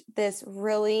sparked this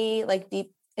really like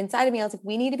deep inside of me. I was like,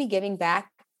 we need to be giving back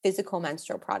physical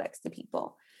menstrual products to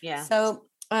people. Yeah. So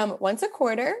once a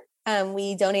quarter,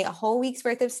 we donate a whole week's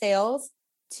worth of sales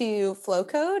to Flow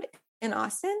Code in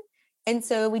Austin. And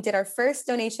so we did our first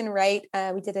donation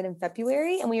we did it in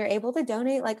February and we were able to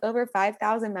donate like over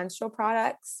 5,000 menstrual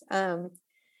products. So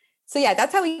yeah,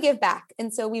 that's how we give back.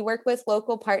 And so we work with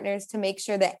local partners to make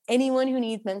sure that anyone who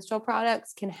needs menstrual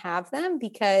products can have them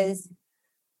because,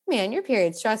 man, your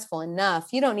period's stressful enough.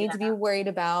 You don't need to be worried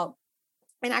about,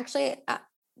 and actually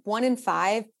 1 in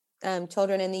 5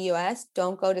 children in the US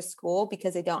don't go to school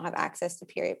because they don't have access to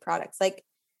period products. Like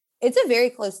it's a very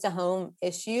close to home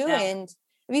issue. Yeah. And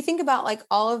if you think about like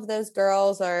all of those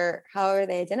girls or however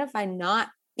they identify not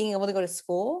being able to go to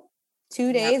school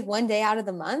 2 days, 1 day out of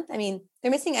the month, I mean,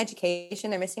 they're missing education,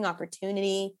 they're missing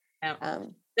opportunity. Yeah.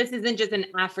 This isn't just an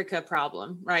Africa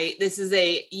problem, right? This is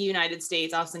a United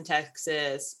States, Austin,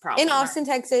 Texas problem. In Austin,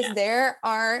 Texas, there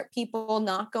are people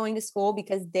not going to school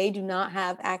because they do not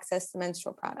have access to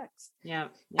menstrual products. Yeah.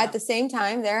 At the same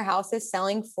time, there are houses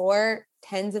selling for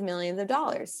tens of millions of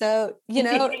dollars. So,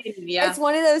 it's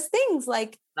one of those things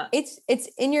like it's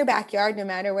in your backyard, no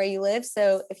matter where you live.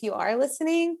 So if you are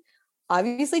listening,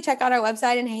 obviously check out our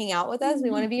website and hang out with us. We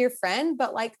want to be your friend,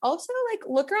 but like also like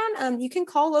look around. You can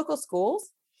call local schools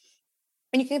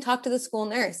and you can talk to the school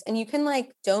nurse and you can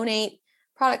like donate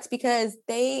products because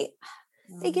they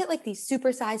get like these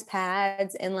supersized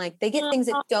pads and like they get things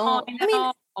that don't, I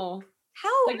mean,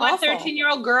 how like my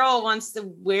 13-year-old girl wants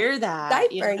to wear that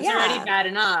diaper. It's already bad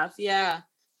enough. Yeah.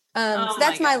 So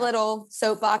that's my little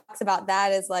soapbox about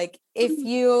that is like, if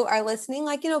you are listening,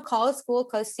 like, call a school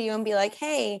close to you and be like,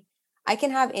 hey, I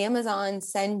can have Amazon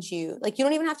send you, like, you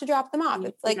don't even have to drop them off.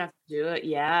 It's like, have to do it.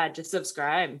 Yeah. Just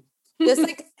subscribe. Just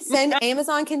like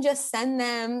Amazon can just send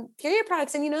them period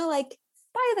products and, like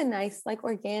buy the nice, like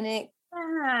organic,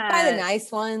 buy the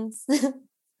nice ones.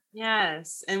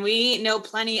 Yes. And we know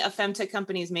plenty of femtech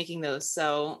companies making those.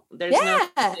 So there's no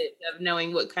Yeah. of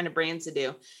knowing what kind of brands to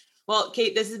do. Well,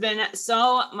 Kate, this has been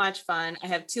so much fun. I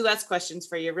have two last questions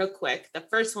for you real quick. The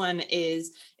first one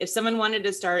is, if someone wanted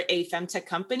to start a femtech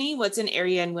company, what's an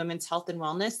area in women's health and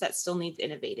wellness that still needs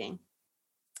innovating?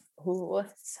 Ooh,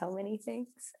 so many things.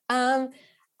 I'm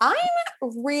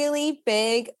really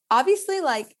big, obviously,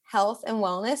 like health and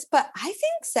wellness, but I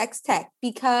think sex tech,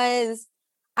 because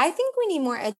I think we need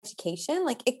more education.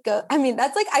 Like I mean,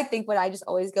 that's like, I think what I just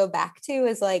always go back to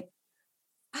is like,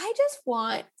 I just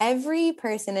want every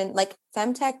person, and like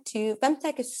femtech too.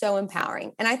 Femtech is so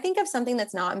empowering. And I think of something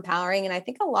that's not empowering. And I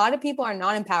think a lot of people are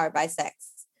not empowered by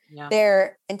sex. Yeah.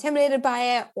 They're intimidated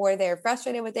by it, or they're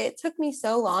frustrated with it. It took me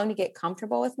so long to get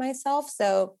comfortable with myself.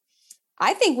 So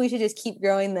I think we should just keep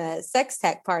growing the sex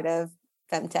tech part of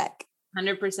femtech.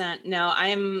 100%. No,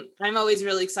 I'm always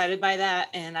really excited by that.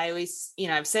 And I always,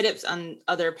 I've said it on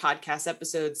other podcast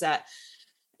episodes that,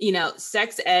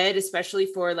 sex ed, especially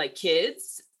for like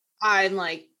kids, I'm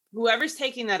like, whoever's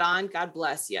taking that on, God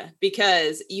bless you,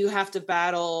 because you have to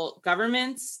battle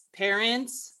governments,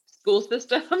 parents, school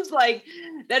systems, like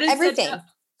that is everything.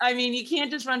 I mean, you can't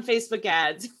just run Facebook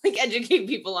ads, like educate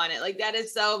people on it. Like that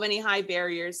is so many high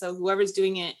barriers. So whoever's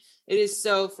doing it, it is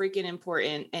so freaking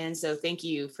important. And so thank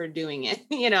you for doing it,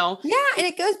 Yeah. And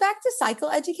it goes back to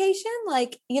cycle education.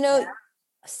 Like,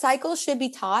 cycles should be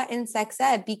taught in sex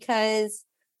ed, because,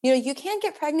 you can't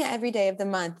get pregnant every day of the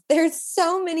month. There's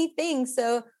so many things.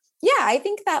 So yeah, I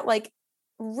think that like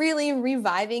really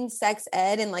reviving sex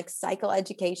ed and like cycle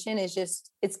education is just,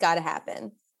 it's got to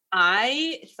happen.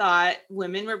 I thought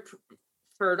women were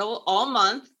fertile all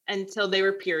month until they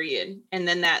were period. And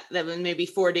then that was maybe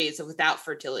 4 days of without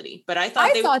fertility. But I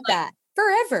thought that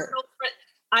forever.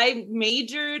 I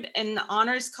majored in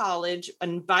honors college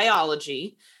in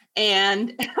biology,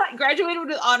 and I graduated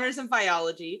with honors in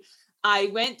biology.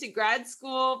 I went to grad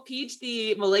school,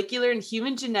 PhD, molecular and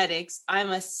human genetics.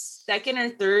 I'm a second or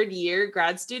third year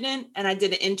grad student, and I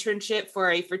did an internship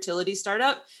for a fertility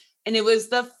startup. And it was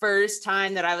the first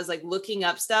time that I was like looking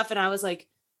up stuff, and I was like,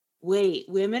 wait,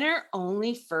 women are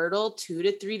only fertile 2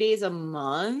 to 3 days a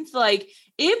month? Like,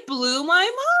 it blew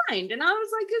my mind. And I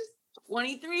was like, a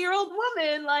 23-year-old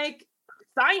woman, like,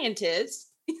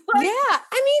 scientist. Like, yeah.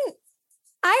 I mean,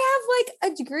 I have like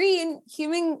a degree in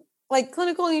human, like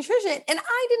clinical nutrition, and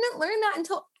I didn't learn that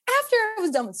until after I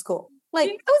was done with school. Like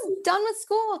I was done with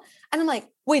school, and I'm like,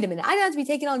 wait a minute, I don't have to be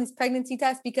taking all these pregnancy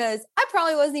tests because I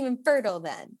probably wasn't even fertile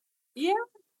then. Yeah.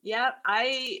 Yeah.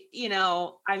 I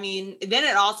mean, then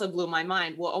it also blew my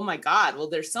mind. Well, oh my God. Well,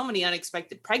 there's so many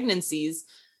unexpected pregnancies.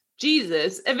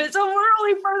 Jesus, if it's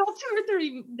only fertile 2 or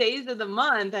 3 days of the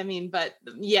month, I mean, but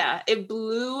yeah, it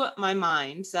blew my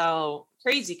mind. So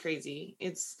crazy.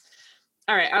 It's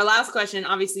all right. Our last question,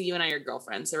 obviously you and I are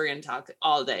girlfriends, so we're going to talk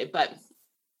all day, but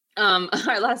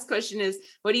our last question is,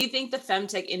 what do you think the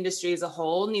femtech industry as a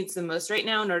whole needs the most right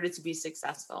now in order to be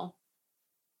successful?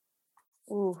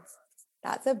 Ooh,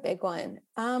 that's a big one.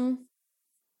 I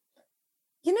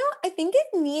think it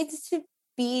needs to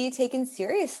be taken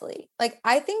seriously. Like,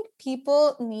 I think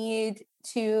people need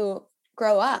to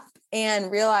grow up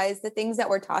and realize the things that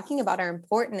we're talking about are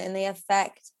important, and they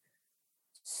affect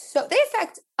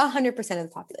 100% of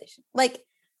the population. Like,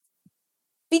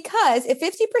 because if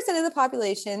 50% of the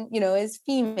population, is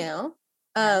female,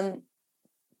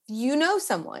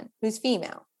 someone who's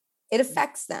female, it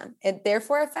affects them. It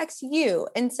therefore affects you.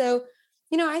 And so,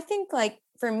 I think like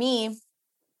for me,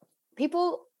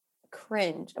 people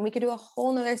cringe, and we could do a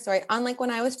whole nother story on like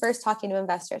when I was first talking to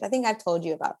investors. I think I've told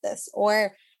you about this.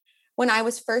 Or when I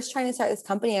was first trying to start this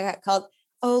company, I got called,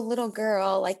 oh, little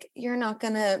girl, like you're not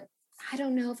gonna, I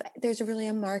don't know if there's really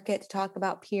a market to talk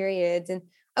about periods. And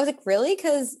I was like, really?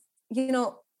 Because,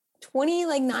 9%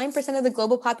 of the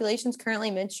global population is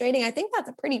currently menstruating. I think that's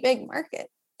a pretty big market.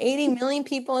 80 million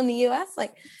people in the US.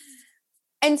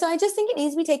 And so I just think it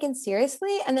needs to be taken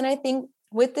seriously. And then I think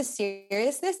with the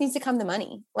seriousness needs to come the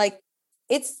money. Like,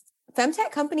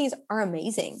 femtech companies are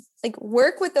amazing. Like,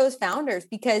 work with those founders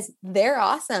because they're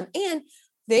awesome. And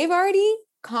they've already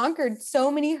conquered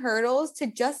so many hurdles to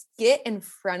just get in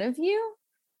front of you.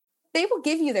 They will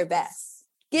give you their best.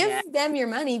 Give them your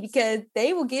money because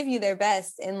they will give you their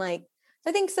best. And like,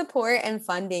 I think support and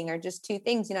funding are just two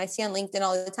things. I see on LinkedIn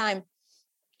all the time,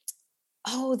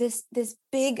 oh, this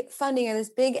big funding or this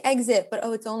big exit, but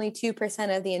it's only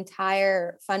 2% of the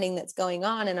entire funding that's going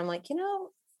on. And I'm like,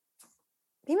 female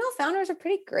founders are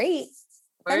pretty great.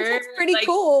 That's pretty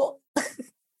cool.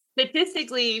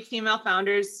 Statistically, female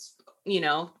founders,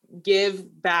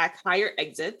 give back higher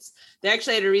exits. They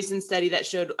actually had a recent study that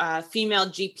showed female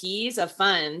GPs of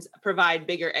funds provide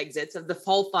bigger exits of the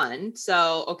full fund.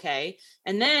 So, okay.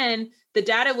 And then the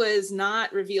data was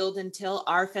not revealed until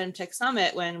our FemTech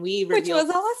Summit when we revealed. Which was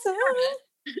awesome.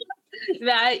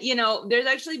 That, there's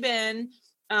actually been,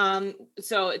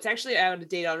 so it's actually out of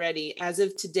date already. As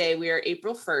of today, we are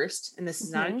April 1st, and this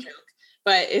is not a joke.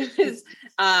 But it was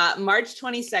March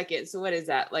 22nd. So what is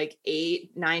that? Like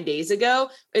 8-9 days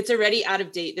ago. It's already out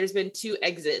of date. There's been 2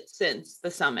 exits since the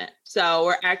summit. So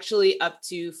we're actually up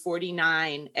to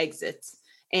 49 exits.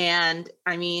 And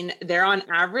I mean, they're on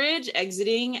average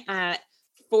exiting at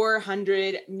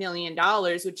 $400 million,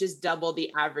 which is double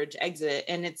the average exit.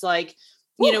 And it's like,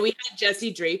 we had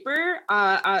Jessie Draper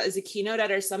as a keynote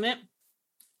at our summit.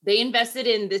 They invested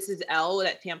in This Is Elle,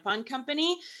 that tampon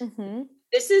company. Mm-hmm.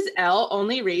 This Is Elle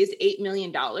only raised $8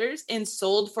 million and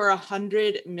sold for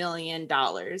 $100 million.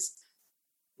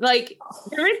 Like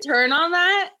the return on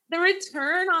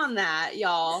that,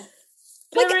 y'all.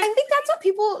 I think that's what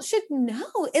people should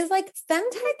know is like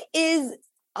femtech is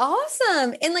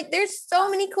awesome. And like, there's so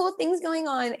many cool things going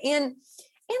on and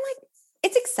like,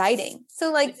 it's exciting.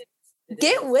 So like,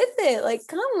 get with it. Like,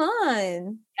 come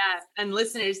on. Yeah. And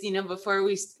listeners, before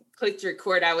we clicked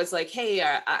record, I was like, hey,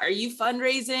 are you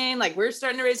fundraising? Like, we're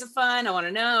starting to raise a fund. I want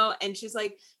to know. And she's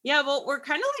like, yeah, well, we're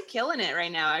kind of like killing it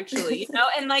right now, actually,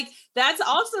 and like, that's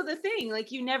also the thing.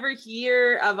 Like, you never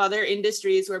hear of other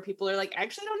industries where people are like,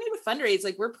 actually, I don't need to fundraise.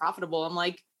 Like, we're profitable. I'm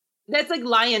like, that's like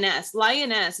Lioness.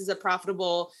 Lioness is a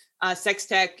profitable sex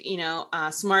tech,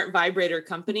 smart vibrator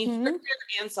company, hardware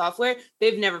and software.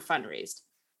 They've never fundraised.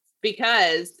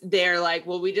 Because they're like,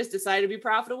 well, we just decided to be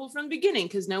profitable from the beginning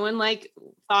because no one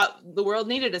thought the world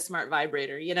needed a smart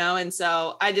vibrator, And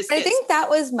so I think that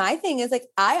was my thing is like,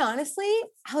 I was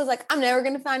like, I'm never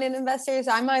going to find an investor.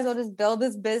 So I might as well just build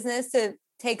this business to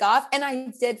take off. And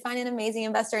I did find an amazing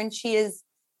investor and she is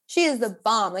the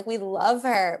bomb. Like we love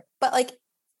her, but like,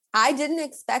 I didn't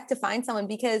expect to find someone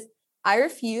because I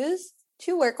refuse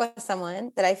to work with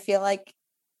someone that I feel like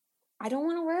I don't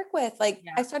want to work with. Like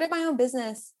I started my own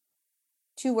business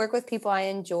to work with people I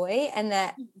enjoy and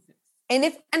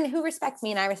who respect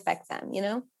me and I respect them,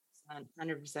 100%.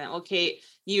 Well, Kate,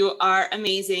 you are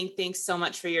amazing. Thanks so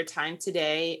much for your time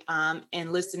today.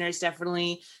 And listeners,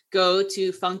 definitely go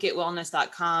to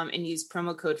funkitwellness.com and use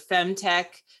promo code FemTech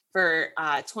for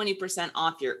 20%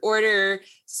 off your order.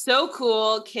 So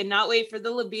cool. Cannot wait for the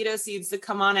libido seeds to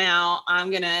come on out.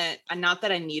 Not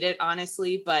that I need it,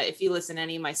 honestly, but if you listen to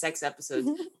any of my sex episodes,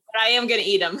 but I am going to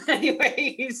eat them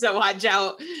anyway. So watch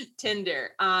out,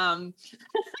 Tinder. I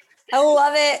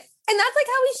love it. And that's like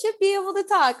how we should be able to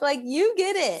talk. Like you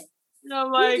get it. No,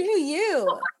 like you do you.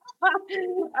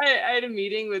 I had a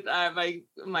meeting with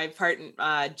my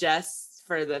partner, Jess,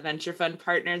 for the venture fund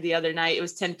partner the other night. It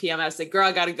was 10 p.m. I was like, girl,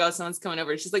 I got to go. Someone's coming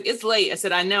over. She's like, it's late. I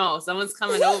said, I know. Someone's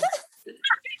coming over.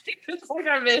 It's like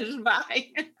our vision. Bye.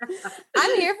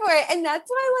 I'm here for it. And that's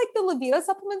why like the libido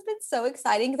supplement's been so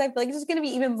exciting because I feel like it's just going to be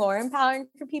even more empowering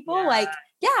for people. Yeah. Like,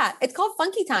 yeah, it's called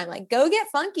Funky Time. Like, go get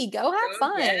funky. Go have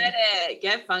fun.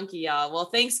 Get funky, y'all. Well,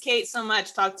 thanks, Kate, so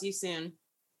much. Talk to you soon.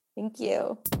 Thank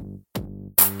you.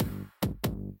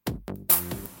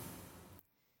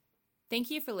 Thank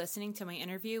you for listening to my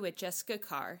interview with Jessica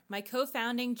Carr, my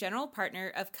co-founding general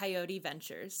partner of Coyote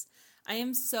Ventures. I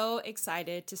am so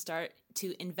excited to start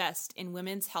to invest in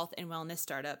women's health and wellness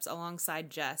startups alongside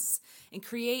Jess and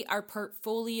create our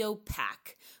portfolio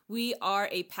pack. We are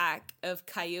a pack of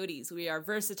coyotes. We are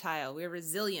versatile. We're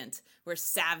resilient. We're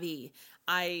savvy.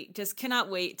 I just cannot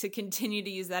wait to continue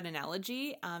to use that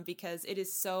analogy because it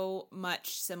is so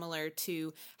much similar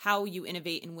to how you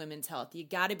innovate in women's health. You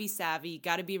got to be savvy. You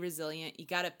got to be resilient. You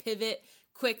got to pivot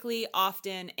quickly,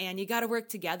 often, and you got to work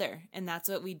together. And that's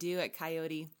what we do at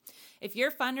Coyote. If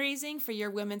you're fundraising for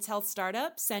your women's health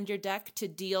startup, send your deck to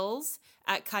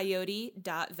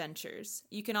deals@coyote.ventures.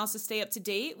 You can also stay up to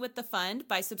date with the fund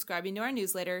by subscribing to our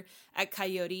newsletter at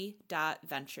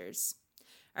coyote.ventures.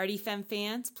 Alrighty, Fem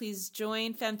fans, please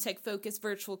join FemTech Focus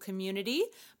virtual community.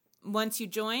 Once you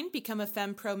join, become a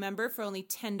FemPro member for only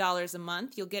 $10 a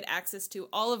month. You'll get access to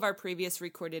all of our previous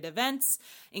recorded events,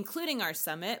 including our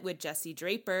summit with Jessie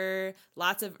Draper.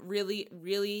 Lots of really,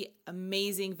 really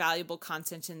amazing, valuable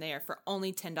content in there for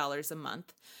only $10 a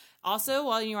month. Also,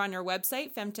 while you're on our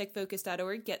website,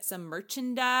 femtechfocus.org, get some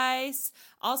merchandise.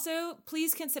 Also,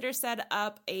 please consider set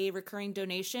up a recurring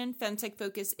donation. FemTech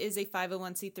Focus is a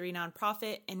 501c3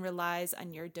 nonprofit and relies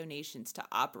on your donations to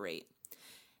operate.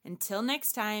 Until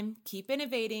next time, keep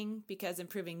innovating because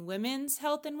improving women's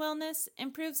health and wellness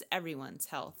improves everyone's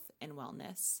health and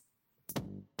wellness.